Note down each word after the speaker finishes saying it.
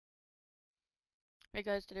Hey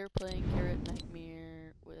guys, today we're playing Carrot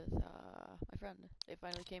Nightmare with my friend. They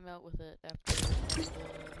finally came out with it after a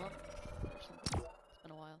month or something. It's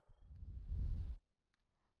been a while.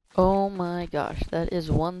 Oh my gosh, that is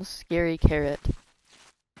one scary carrot.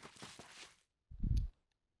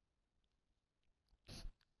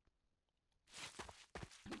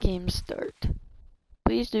 Game start.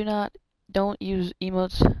 Please don't use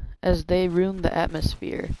emotes as they ruin the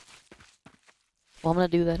atmosphere. Well, I'm gonna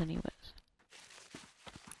do that anyways.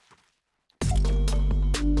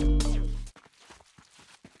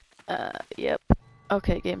 Yep.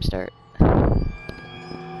 Okay, game start.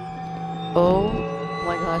 Oh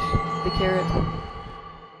my gosh, the carrot.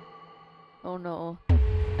 Oh no.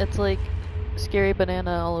 It's like Scary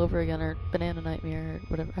Banana all over again, or Banana Nightmare, or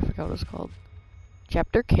whatever. I forgot what it's called.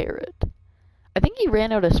 Chapter Carrot. I think he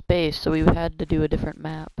ran out of space, so we had to do a different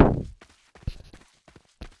map.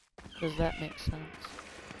 Does that make sense?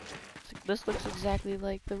 This looks exactly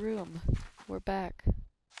like the room. We're back.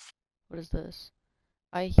 What is this?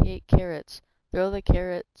 I hate carrots. Throw the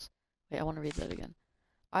carrots. Wait, I want to read that again.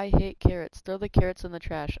 I hate carrots. Throw the carrots in the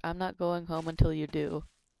trash. I'm not going home until you do.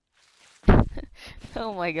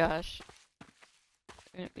 Oh my gosh.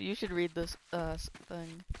 You should read this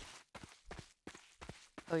thing.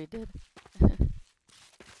 Oh, you did. You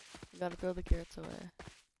gotta throw the carrots away.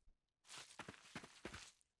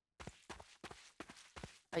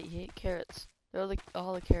 I hate carrots. Throw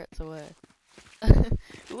all the carrots away.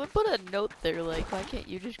 Who would put a note there like, why can't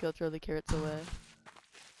you just go throw the carrots away?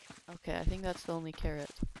 Okay, I think that's the only carrot.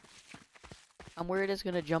 I'm worried it's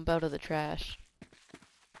gonna jump out of the trash.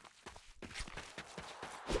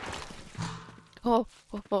 Oh,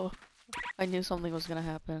 oh, oh. I knew something was gonna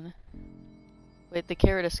happen. Wait, the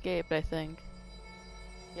carrot escaped, I think.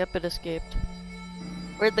 Yep, it escaped.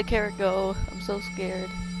 Where'd the carrot go? I'm so scared.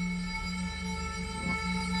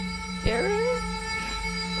 Carrot?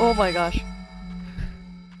 Oh my gosh.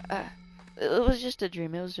 It was just a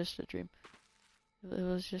dream. It was just a dream. It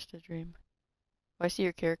was just a dream. Oh, I see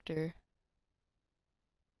your character.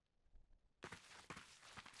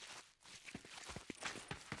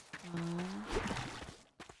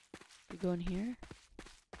 We go in here?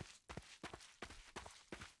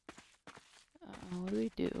 What do we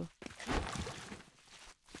do?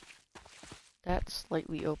 That's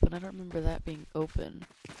slightly open. I don't remember that being open.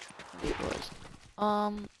 Maybe it was.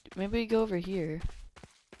 Maybe we go over here.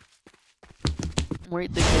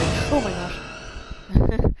 Wait, the carrot. Oh my gosh.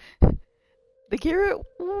 The carrot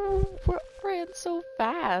ran so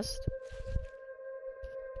fast.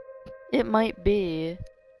 It might be.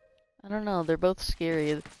 I don't know. They're both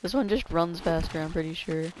scary. This one just runs faster, I'm pretty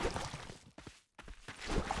sure.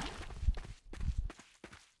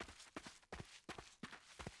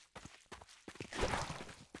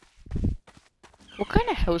 What kind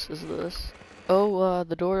of house is this? Oh,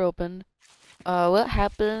 the door opened. What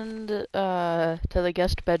happened, to the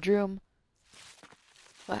guest bedroom?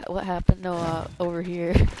 What happened? No, over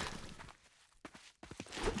here.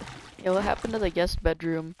 Yeah, what happened to the guest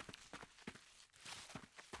bedroom?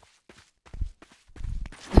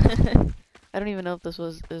 I don't even know if this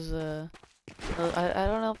is I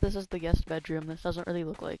don't know if this is the guest bedroom. This doesn't really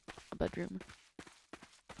look like a bedroom.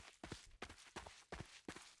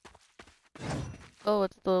 Oh,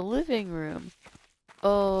 it's the living room.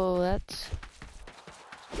 Oh, that's...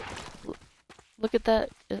 Look at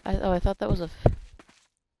that. I thought that was a...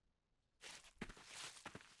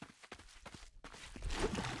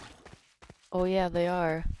 Oh yeah, they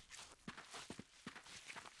are.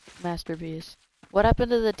 Masterpiece. What happened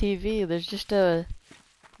to the TV? There's just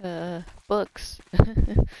books. I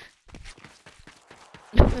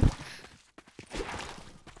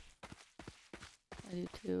do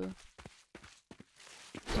too.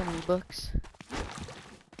 So many books.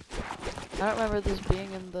 I don't remember this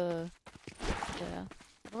being in the... Yeah.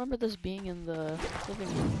 I don't remember this being in the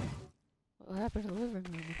living room. What happened to the living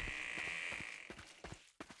room?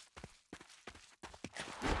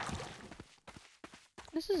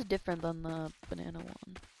 This is different than the banana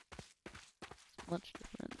one. It's much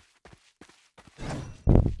different.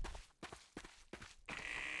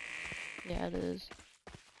 Yeah, it is.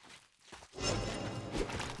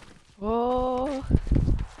 Whoa!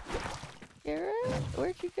 Garrett,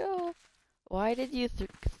 where'd you go? Why did you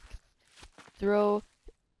throw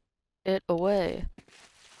it away?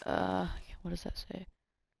 What does that say?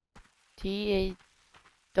 T-A-W-T.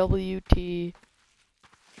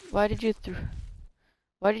 Why did you throw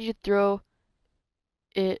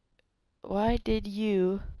it? Why did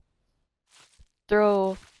you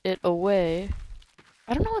throw it away?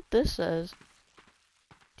 I don't know what this says.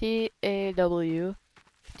 T-A-W-T.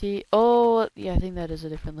 Oh, yeah, I think that is a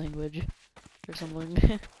different language. or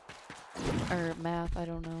something. Or math, I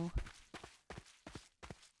don't know.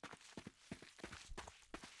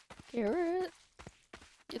 Carrot?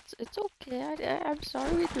 It's okay. I'm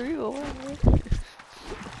sorry we threw you away.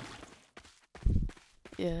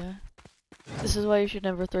 Yeah. This is why you should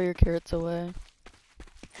never throw your carrots away.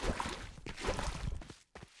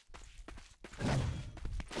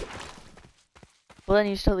 Well, then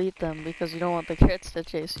you still eat them because you don't want the carrots to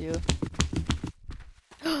chase you.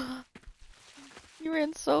 You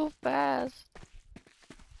ran so fast.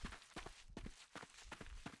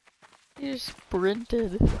 You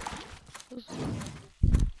sprinted.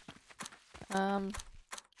 Can't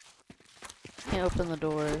open the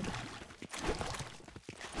door.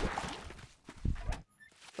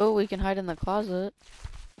 Oh, we can hide in the closet.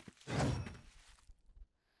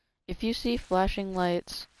 If you see flashing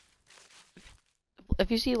lights, if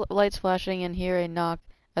you see lights flashing and hear a knock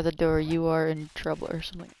at the door, you are in trouble or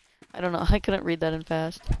something. I don't know. I couldn't read that in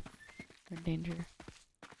fast. You're in danger.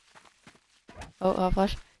 Oh,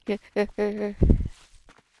 flash.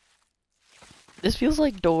 This feels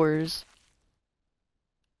like doors.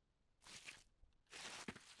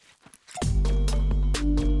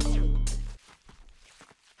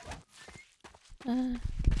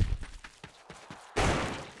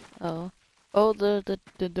 Oh. Oh, the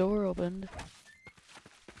door opened.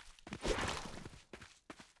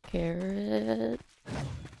 Carrot.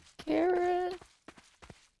 Carrot.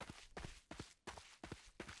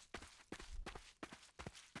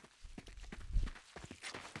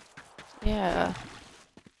 Yeah.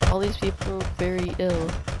 All these people are very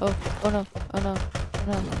ill. Oh, oh no, oh no, oh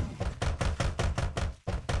no.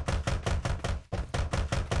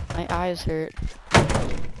 My eyes hurt.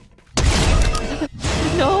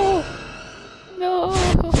 No! No!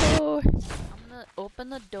 I'm gonna open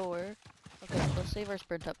the door. Okay, let's save our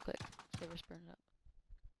sprint up quick. Save our sprint up.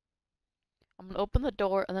 I'm gonna open the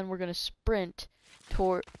door and then we're gonna sprint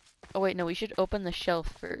toward... Oh wait, no, we should open the shelf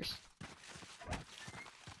first.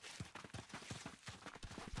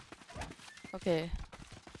 Okay.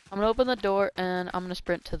 I'm gonna open the door and I'm gonna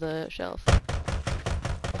sprint to the shelf.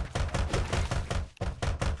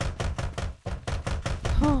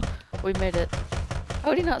 Oh, we made it. How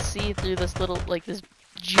would he not see through this little, like, this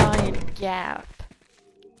giant gap?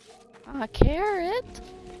 Carrot?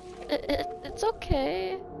 It's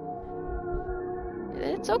okay.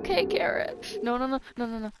 It's okay, Carrot. No.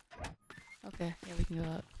 Okay, yeah, we can go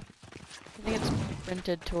up. I think it's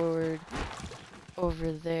printed toward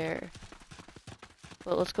over there.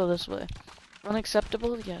 But let's go this way.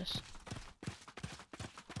 Unacceptable? Yes.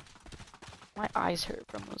 My eyes hurt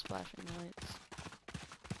from those flashing lights.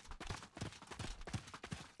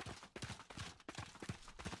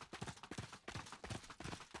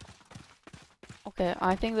 Okay,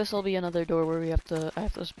 I think this will be another door where I have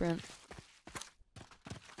to sprint.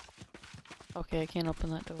 Okay, I can't open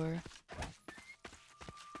that door.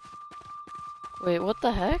 Wait, what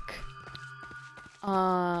the heck?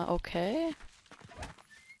 Okay.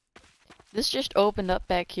 This just opened up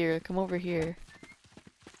back here. Come over here.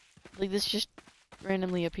 Like, this just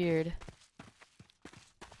randomly appeared.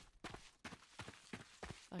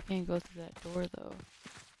 I can't go through that door,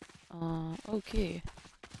 though. Okay.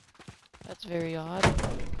 That's very odd.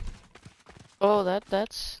 Oh,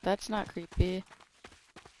 that's not creepy.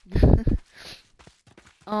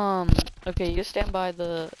 Okay, you stand by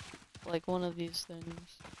like, one of these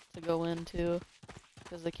things to go into,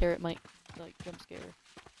 because the carrot might, like, jump scare.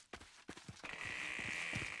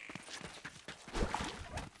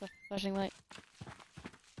 Flashing light.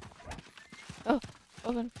 Oh,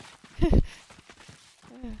 open. I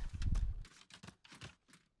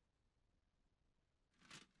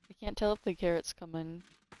can't tell if the carrot's coming.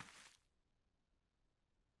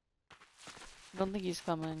 I don't think he's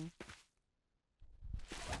coming.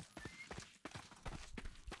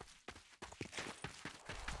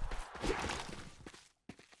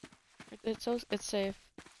 It's safe.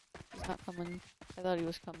 He's not coming. I thought he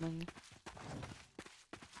was coming.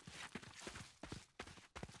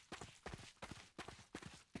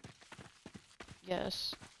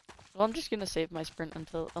 Yes. Well, I'm just gonna save my sprint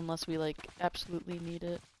unless we, like, absolutely need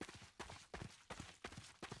it.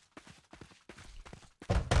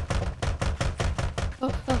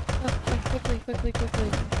 Oh, quickly.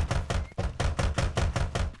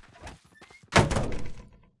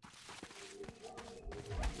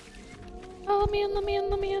 Oh, let me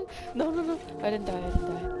in. No. I didn't die.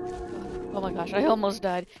 Oh my gosh, I almost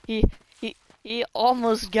died. He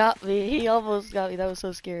almost got me. That was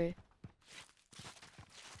so scary.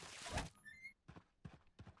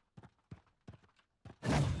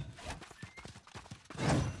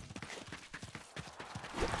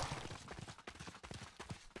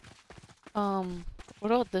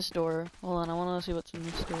 What about this door? Hold on, I wanna see what's in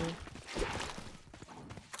this door.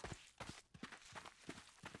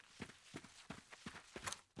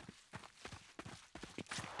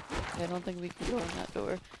 Okay, I don't think we can go in that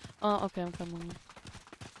door. Okay, I'm coming.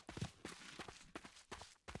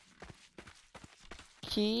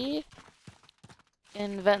 Key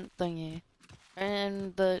and vent thingy.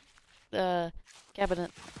 And the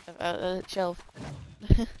cabinet shelf.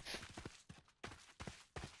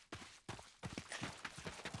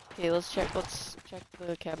 Okay, let's check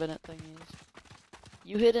the cabinet thingies.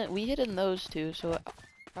 We hid in those two, so it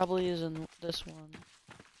probably is in this one.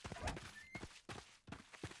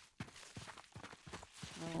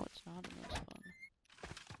 No, it's not in this one.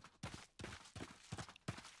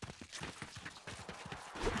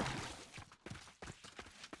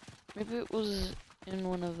 Maybe it was in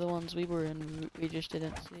one of the ones we were in, we just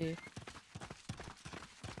didn't see.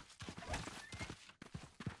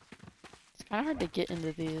 It's kind of hard to get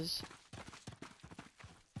into these.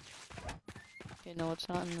 Okay, no, it's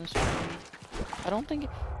not in this one. I don't think it...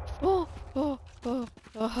 Oh! Oh! Oh!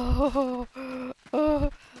 Oh! Oh!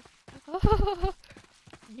 Oh!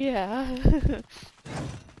 Yeah.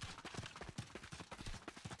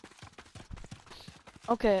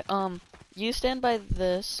 Okay, you stand by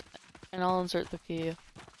this, and I'll insert the key.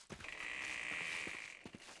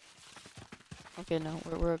 Okay, no,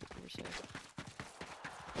 we're safe.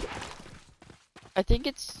 I think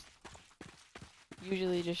it's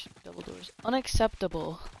usually just double doors.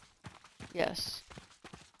 Unacceptable. Yes.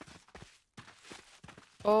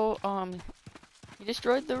 Oh, you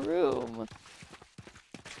destroyed the room.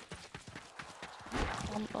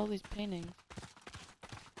 All these paintings.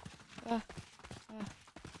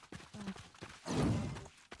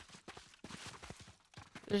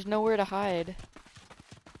 There's nowhere to hide.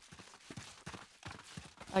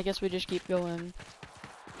 I guess we just keep going.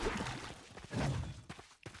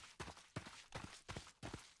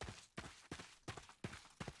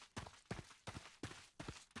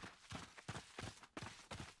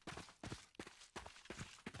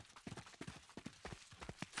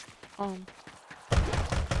 Okay.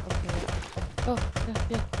 Oh,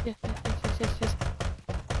 yeah.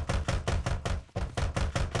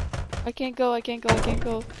 I can't go.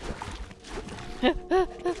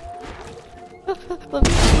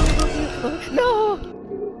 No!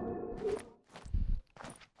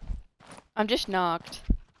 I'm just knocked.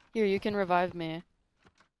 Here, you can revive me.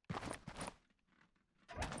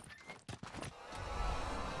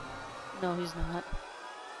 No, he's not.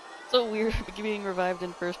 So weird being revived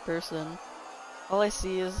in first person. All I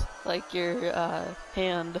see is, like, your,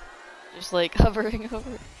 hand just, like, hovering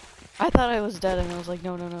over. I thought I was dead, and I was like,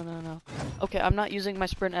 no. Okay, I'm not using my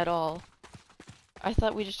sprint at all. I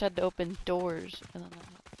thought we just had to open doors, and then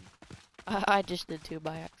that happened. I just did too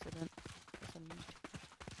by accident.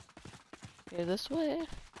 Okay, this way?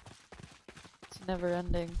 It's never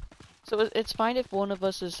ending. So it's fine if one of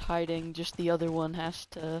us is hiding, just the other one has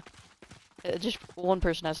to... just one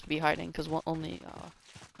person has to be hiding, because the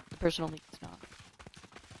person only gets knocked.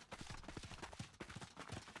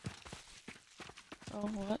 Oh,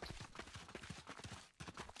 what?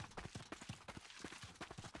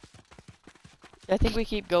 I think we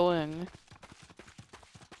keep going.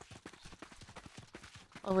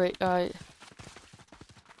 Alright, I'm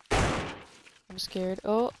scared.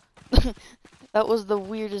 Oh! That was the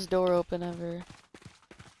weirdest door open ever.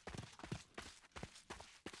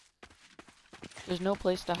 There's no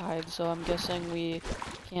place to hide, so I'm guessing we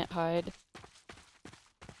can't hide.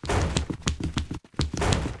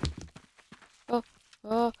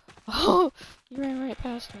 Oh! You ran right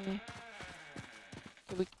past me.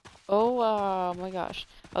 Oh my gosh.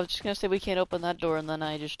 I was just gonna say we can't open that door, and then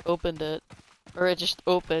I just opened it. Or it just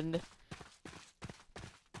opened.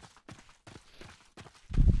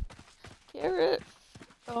 Carrot!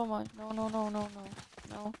 Oh my, no.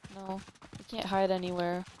 We can't hide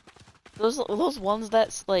anywhere. Those ones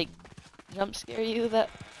that, like, jump scare you, that...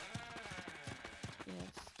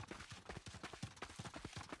 Yes.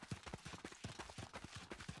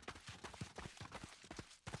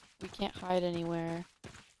 We can't hide anywhere.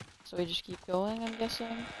 So we just keep going, I'm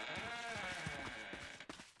guessing?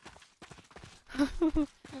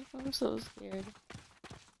 I'm so scared.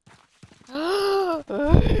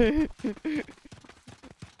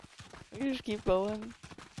 We just keep going.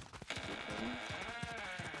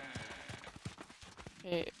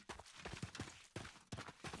 Okay.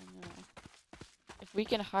 I know. If we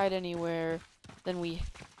can hide anywhere, then we...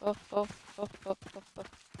 Oh.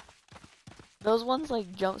 Those ones,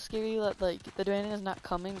 like, jump scare you, that, like, the banana's not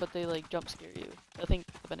coming, but they, like, jump scare you. I think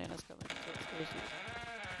the banana's coming, so it scares you.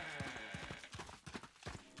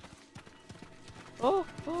 Oh,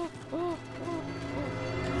 oh, oh, oh, oh.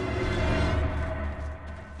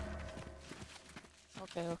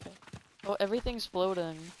 Okay, okay. Oh, everything's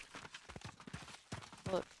floating.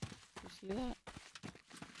 Look, you see that?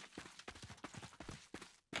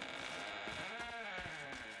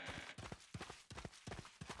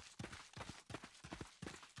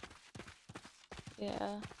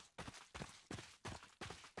 Yeah.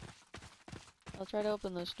 I'll try to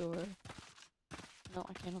open this door. No,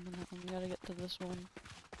 I can't open that one. We gotta get to this one.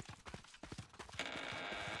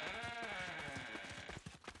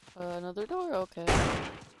 Another door? Okay.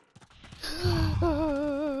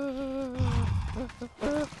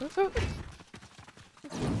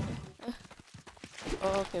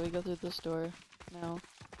 Oh, okay, we go through this door now.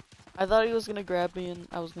 I thought he was gonna grab me and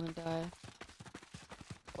I was gonna die.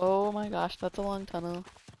 Oh my gosh, that's a long tunnel.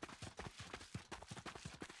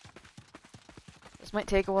 This might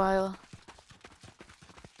take a while.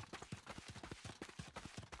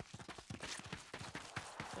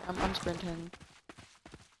 Okay, I'm sprinting.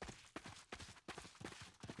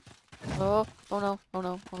 Oh, oh no, oh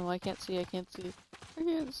no, oh no, I can't see, I can't see. I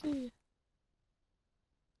can't see.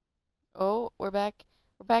 Oh, we're back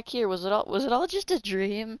here. Was it all just a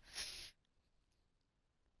dream?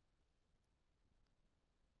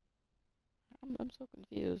 I'm so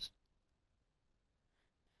confused.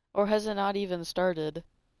 Or has it not even started?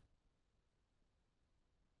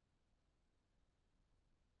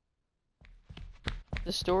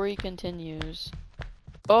 The story continues.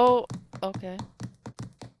 Oh, okay.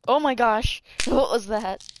 Oh my gosh, what was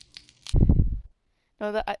that?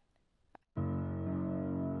 No, that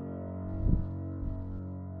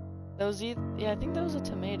was yeah, I think that was a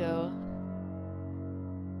tomato.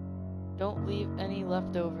 Don't leave any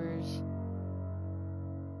leftovers.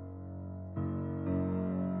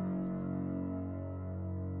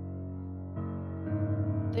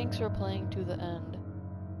 Thanks for playing to the end.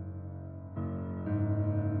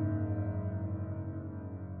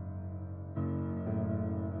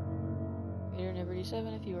 Creator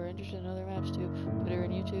Never-D7 if you are interested in other maps too. Twitter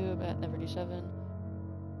and YouTube at Never-D7.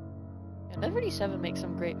 Yeah, Never-D7 makes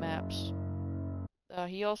some great maps.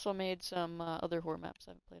 He also made some other horror maps.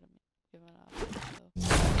 I haven't played them yet.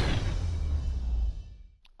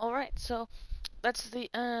 Alright, so that's the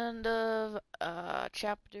end of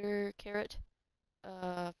chapter Carrot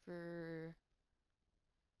for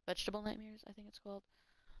Vegetable Nightmares, I think it's called.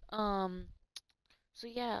 So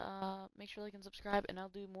yeah, make sure to like and subscribe, and I'll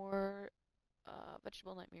do more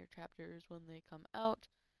Vegetable Nightmare chapters when they come out,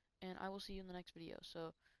 and I will see you in the next video.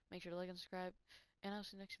 So make sure to like and subscribe, and I'll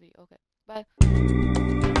see you in the next video. Okay,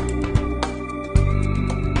 bye.